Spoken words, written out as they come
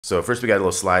So first we got a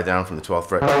little slide down from the 12th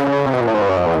fret,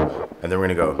 and then we're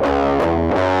gonna go.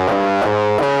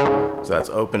 So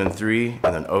that's open and 3,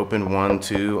 and then open 1,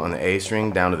 2 on the A string,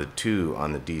 down to the 2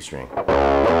 on the D string.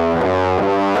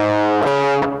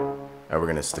 And we're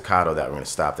gonna staccato that, we're gonna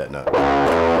stop that note.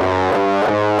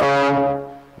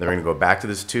 Then we're gonna go back to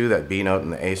this 2, that B note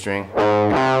in the A string,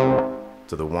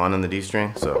 to the 1 on the D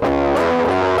string, so.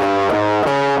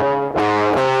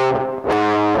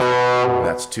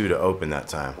 That's 2 to open that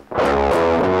time. 2,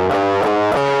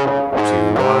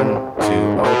 1,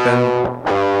 2, open.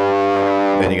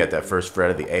 Then you got that first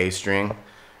fret of the A string.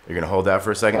 You're gonna hold that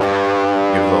for a second. Give it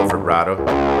a little vibrato.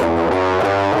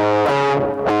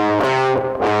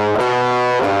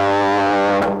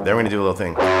 Then we're gonna do a little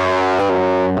thing.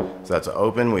 So that's an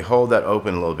open. We hold that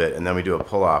open a little bit, and then we do a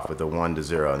pull off with the 1 to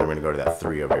 0, and then we're gonna go to that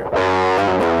 3 over here.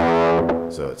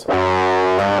 So it's.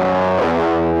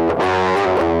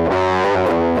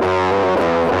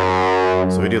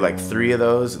 So we do like 3 of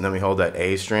those, and then we hold that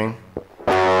A string.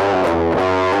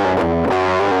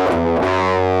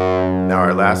 Now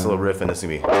our last little riff in this is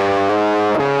gonna be,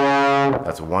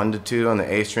 that's 1 to 2 on the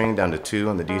A string, down to 2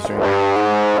 on the D string.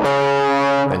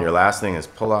 Then your last thing is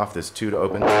pull off this 2 to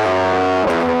open,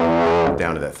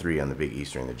 down to that 3 on the big E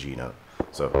string, the G note.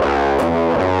 So.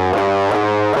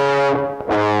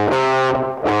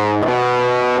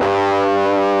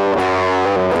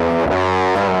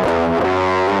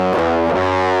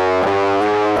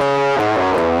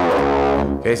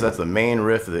 Okay, so that's the main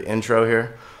riff of the intro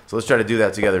here. So let's try to do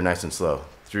that together nice and slow.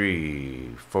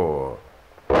 3, 4.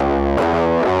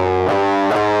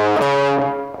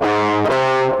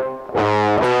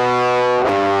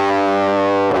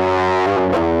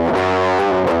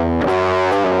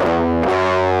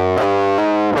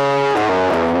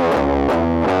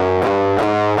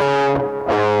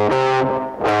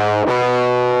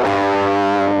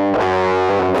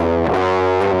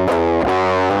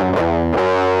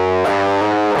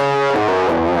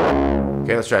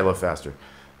 Okay, let's try a little faster.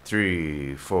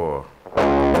 3, 4.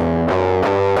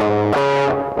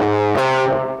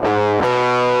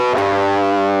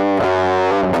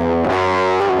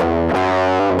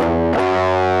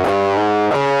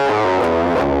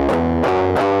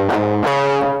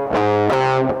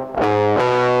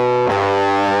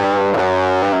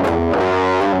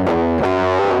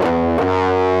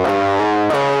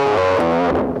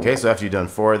 Okay, so after you've done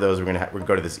 4 of those, we're gonna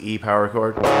go to this E power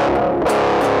chord.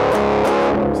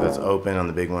 So that's open on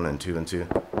the big one, and 2 and 2.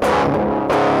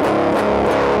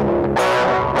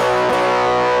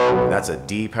 And that's a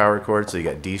D power chord, so you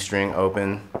got D string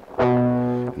open,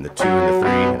 and the 2 and the 3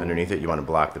 underneath it. You want to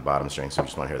block the bottom string, so you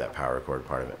just want to hear that power chord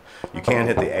part of it. You can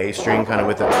hit the A string kind of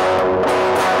with it.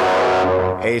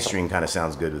 A string kind of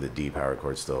sounds good with the D power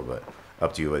chord still, but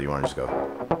up to you whether you want to just go.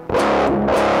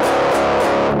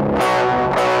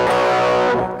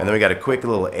 And then we got a quick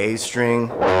little A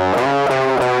string.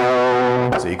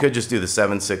 So you could just do the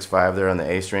 7, 6, 5 there on the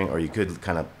A string, or you could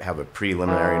kind of have a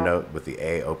preliminary note with the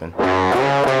A open.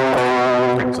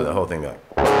 So the whole thing like.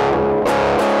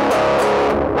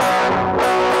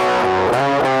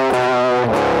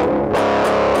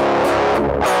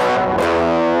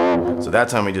 So that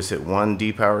time we just hit 1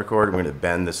 D power chord. We're going to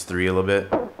bend this 3 a little bit.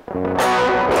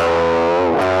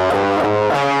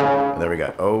 And then we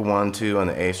got O, 1, 2 on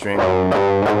the A string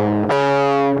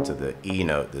to the E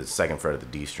note, the 2nd fret of the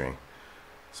D string.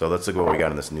 So let's look at what we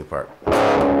got in this new part.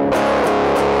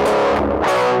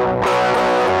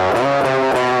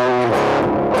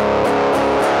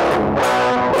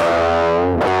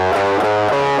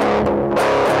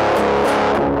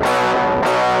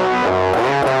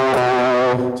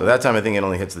 So that time I think it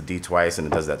only hits the D twice, and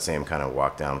it does that same kind of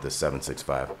walk down with the 7, 6,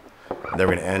 5. And then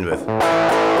we're going to end with.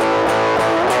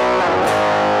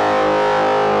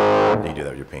 You do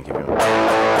that with your pinky if you want.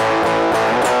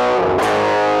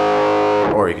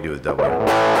 Or you could do it with double.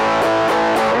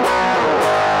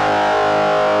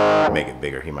 Make it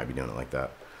bigger. He might be doing it like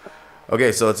that.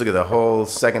 Okay, so let's look at the whole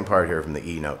second part here from the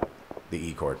E note, the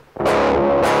E chord.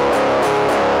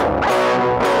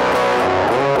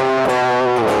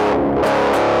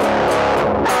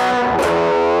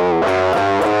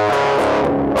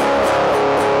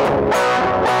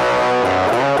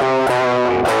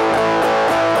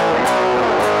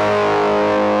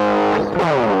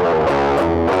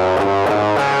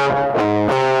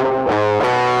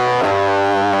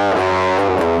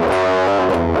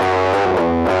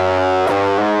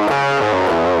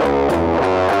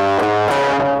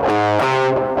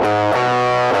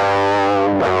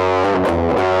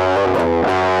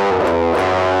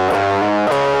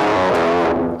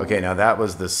 Okay, now that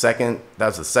was the second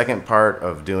part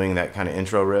of doing that kind of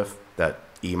intro riff, that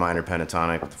E minor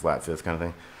pentatonic with the flat fifth kind of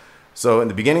thing. So in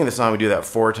the beginning of the song, we do that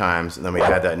 4 times, and then we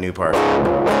add that new part.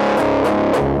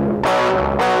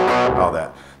 All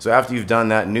that. So after you've done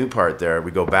that new part there,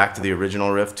 we go back to the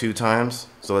original riff 2 times.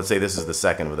 So let's say this is the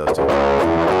second of those 2.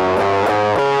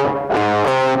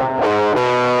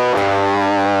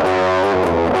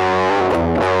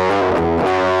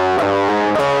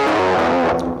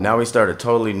 Now we start a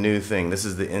totally new thing. This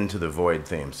is the Into the Void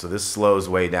theme. So this slows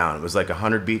way down. It was like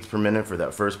 100 beats per minute for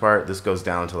that first part. This goes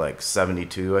down to like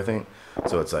 72, I think.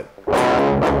 So it's like...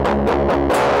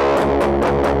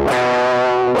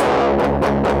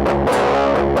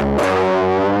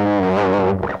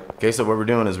 Okay, so what we're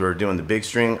doing is we're doing the big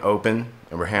string open,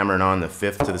 and we're hammering on the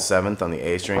 5th to the 7th on the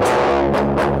A string.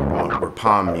 We're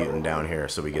palm muting down here,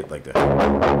 so we get like the...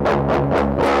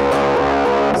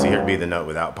 So here'd be the note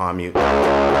without palm mute.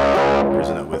 Here's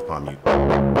a note with palm mute.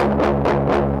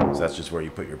 So that's just where you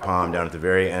put your palm down at the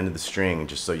very end of the string,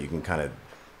 just so you can kind of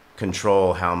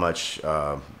control how much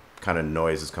kind of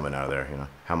noise is coming out of there. You know,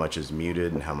 how much is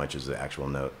muted and how much is the actual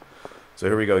note. So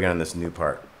here we go again on this new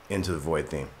part, Into the Void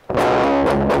theme.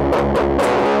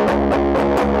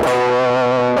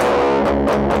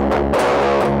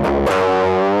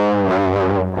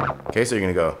 Okay, so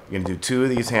you're gonna do 2 of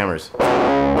these hammers.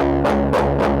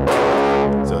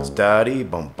 So it's da-dee,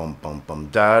 bum bum bum bum,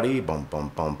 da-dee, bum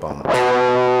bum bum bum.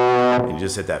 And you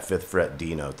just hit that 5th fret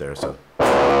D note there, so.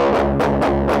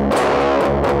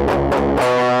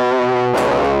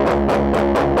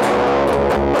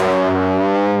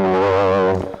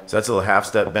 So that's a little half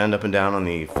step bend up and down on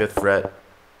the 5th fret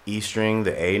E string,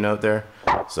 the A note there.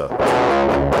 So.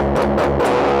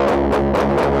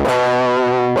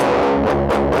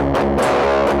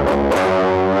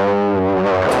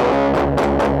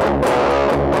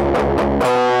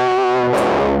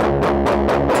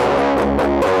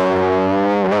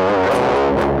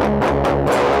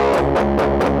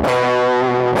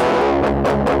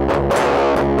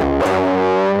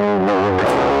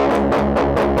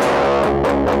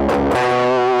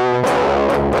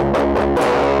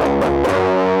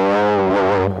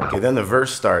 Then the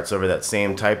verse starts over that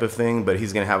same type of thing, but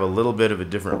he's going to have a little bit of a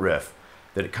different riff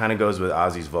that it kind of goes with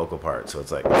Ozzy's vocal part. So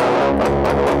it's like...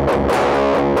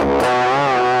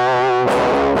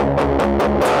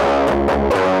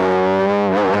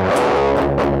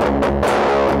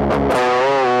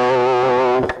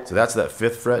 So that's that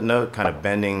 5th fret note kind of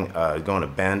bending, going to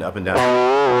bend up and down.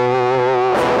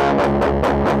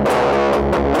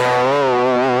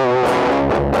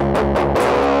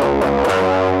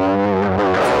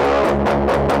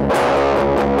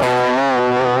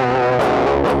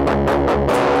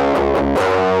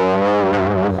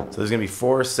 There's going to be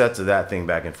 4 sets of that thing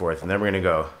back and forth, and then we're going to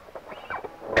go.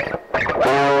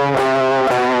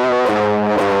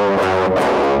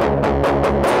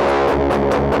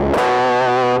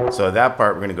 So at that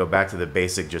part, we're going to go back to the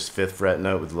basic just 5th fret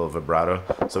note with a little vibrato.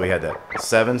 So we had that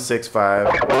 7, 6, 5,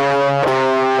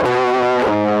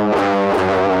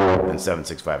 and 7,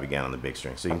 6, 5 again on the big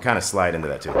string. So you can kind of slide into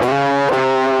that too.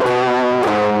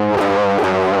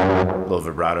 A little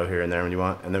vibrato here and there when you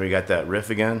want. And then we got that riff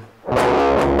again.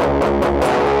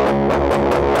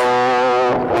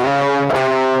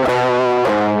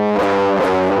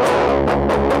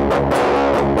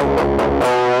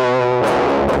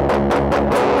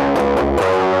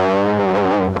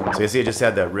 So you see it just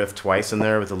had that riff twice in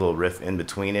there with a little riff in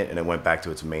between it, and it went back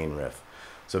to its main riff.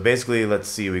 So basically, let's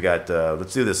see, we got,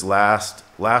 let's do this last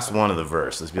one of the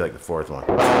verse. Let's be like the 4th one.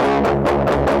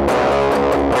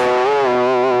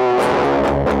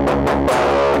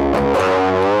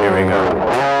 Here we go.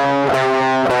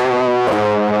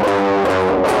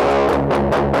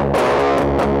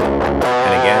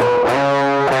 And again.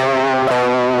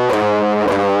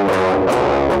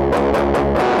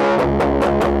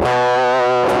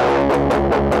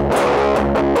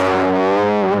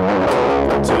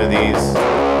 Two of these.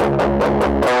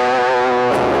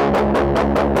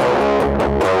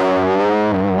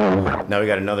 Now we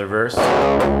got another verse.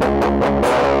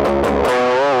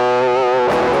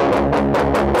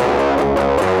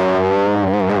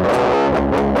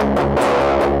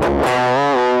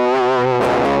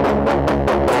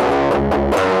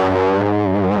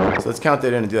 So let's count that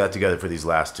in and do that together for these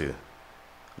last 2. A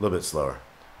little bit slower.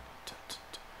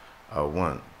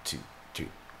 1, 2, 3,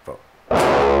 4.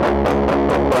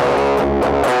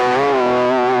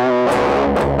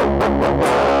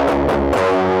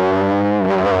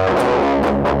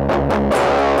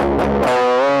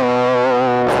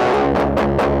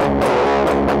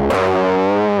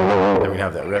 Then we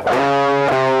have that riff.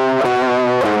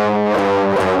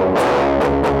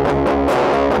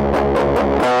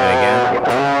 And again.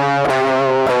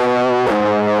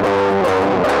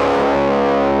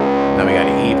 Then we got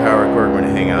an E power chord. We're gonna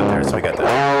hang out there. So we got that.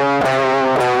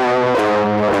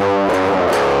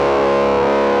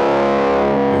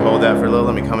 We hold that for a little.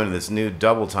 Let me come into this new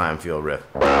double time feel riff.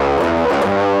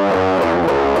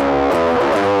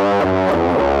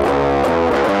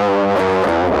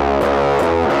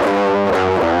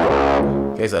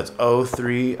 Okay, so that's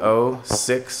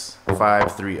 0306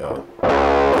 530.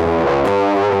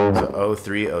 So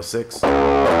 0306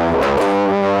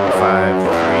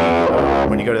 530.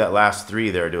 When you go to that last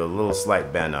 3 there, do a little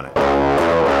slight bend on it.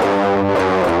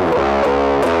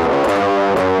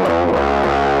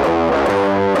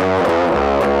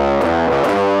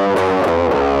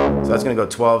 So that's going to go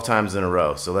 12 times in a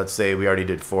row. So let's say we already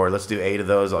did 4. Let's do 8 of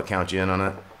those. I'll count you in on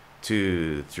it.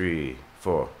 2, 3,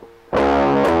 4.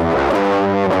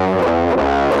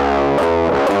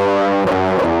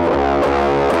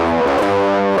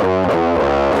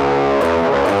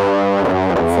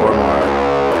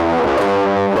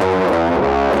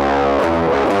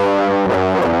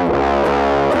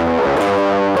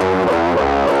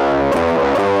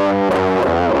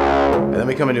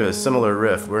 Come into a similar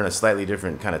riff. We're in a slightly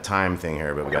different kind of time thing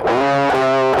here, but we got.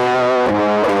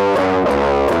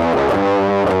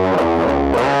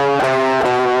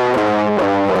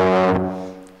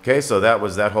 Okay, so that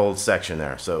was that whole section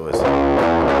there. So it was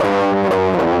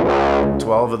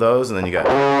 12 of those, and then you got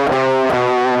 1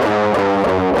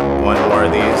 more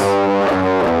of these, 1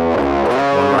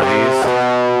 more of these,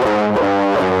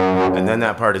 and then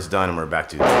that part is done, and we're back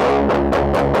to.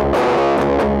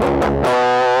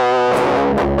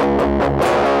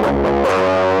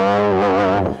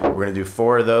 We're going to do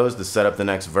 4 of those to set up the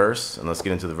next verse, and let's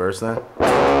get into the verse then.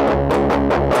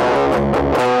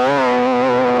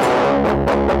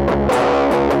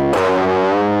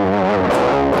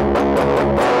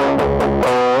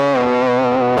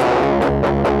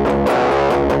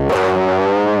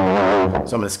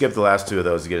 So I'm going to skip the last 2 of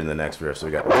those to get into the next riff. So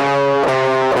we got.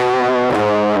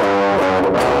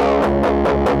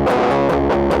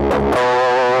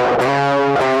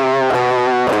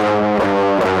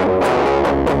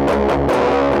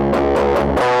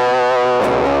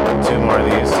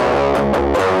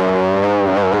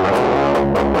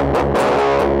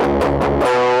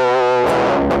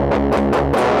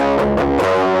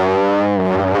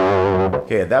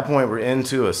 Okay, at that point we're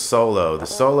into a solo. The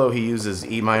solo he uses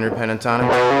E minor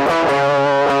pentatonic.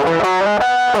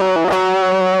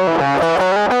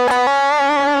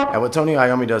 And what Tony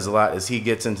Iommi does a lot is he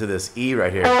gets into this E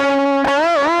right here.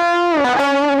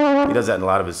 He does that in a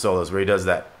lot of his solos where he does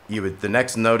that. The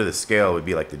next note of the scale would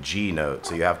be like the G note,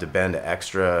 so you have to bend an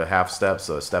extra half step,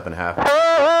 so a step and a half.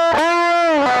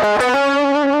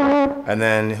 And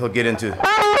then he'll get into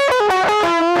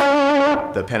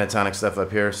the pentatonic stuff up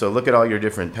here. So look at all your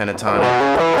different pentatonic.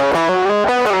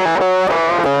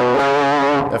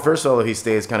 That first solo he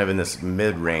stays kind of in this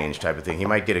mid-range type of thing. He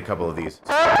might get a couple of these.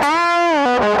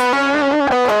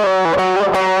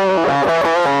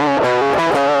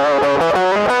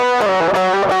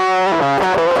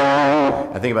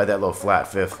 I think about that little flat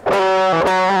fifth.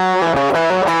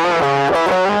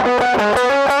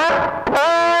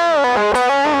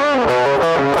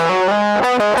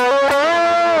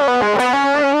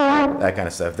 That kind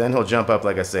of stuff. Then he'll jump up,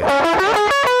 like I say.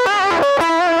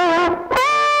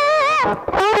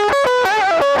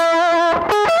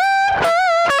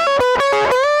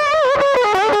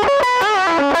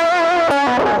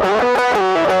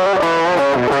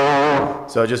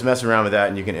 So just mess around with that,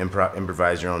 and you can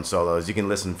improvise your own solos. You can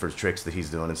listen for tricks that he's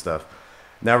doing and stuff.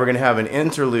 Now we're going to have an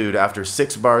interlude after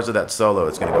 6 bars of that solo.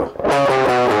 It's going to go.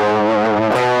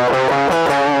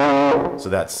 So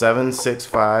that's 7, 6,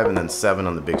 5, and then 7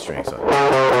 on the big string. So,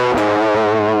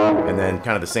 and then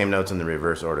kind of the same notes in the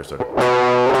reverse order. So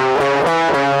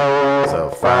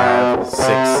 5, 6,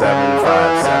 7,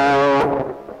 5, 7.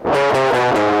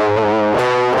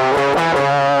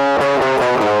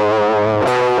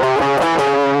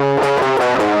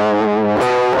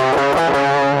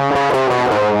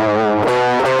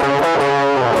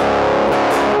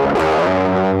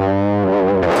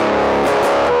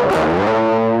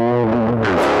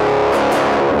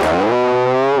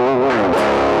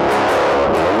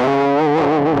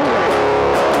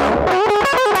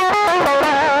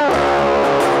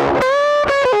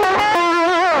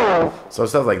 So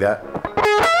stuff like that.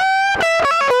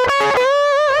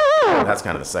 That's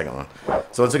kind of the second one.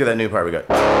 So let's look at that new part we got.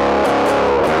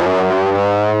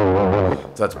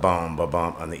 So that's bum, bum,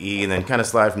 bum on the E, and then kind of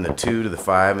slide from the 2 to the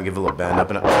 5 and give a little bend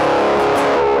up and up.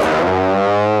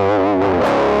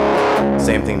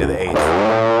 Same thing to the 8th.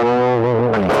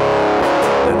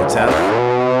 Then the 10th.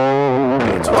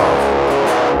 And the 12th.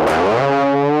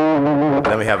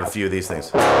 then we have a few of these things.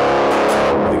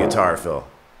 The guitar fill.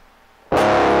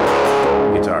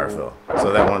 Guitar fill.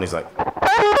 So that one, he's like.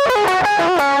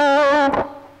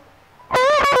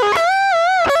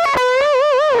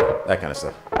 That kind of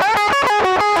stuff.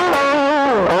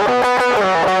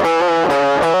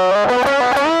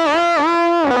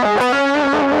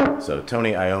 So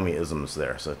Tony Iommi isms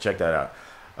there. So check that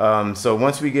out. So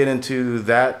once we get into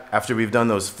that, after we've done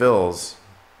those fills,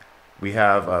 we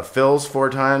have fills 4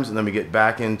 times, and then we get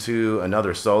back into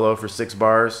another solo for 6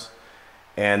 bars.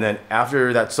 And then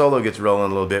after that solo gets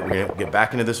rolling a little bit, we're going to get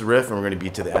back into this riff, and we're going to be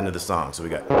to the end of the song. So we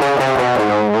got.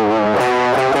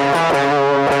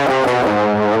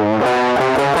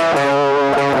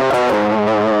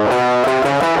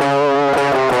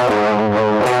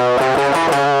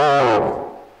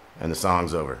 And the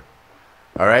song's over.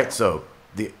 All right, so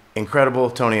the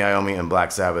incredible Tony Iommi and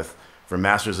Black Sabbath from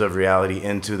Masters of Reality,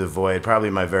 Into the Void, probably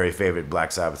my very favorite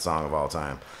Black Sabbath song of all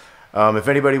time. If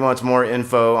anybody wants more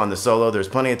info on the solo, there's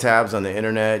plenty of tabs on the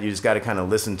internet. You just got to kind of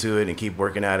listen to it and keep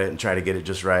working at it and try to get it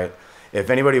just right. If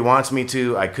anybody wants me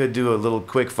to, I could do a little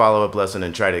quick follow-up lesson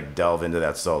and try to delve into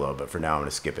that solo, but for now I'm going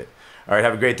to skip it. All right,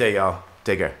 have a great day, y'all.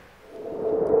 Take care.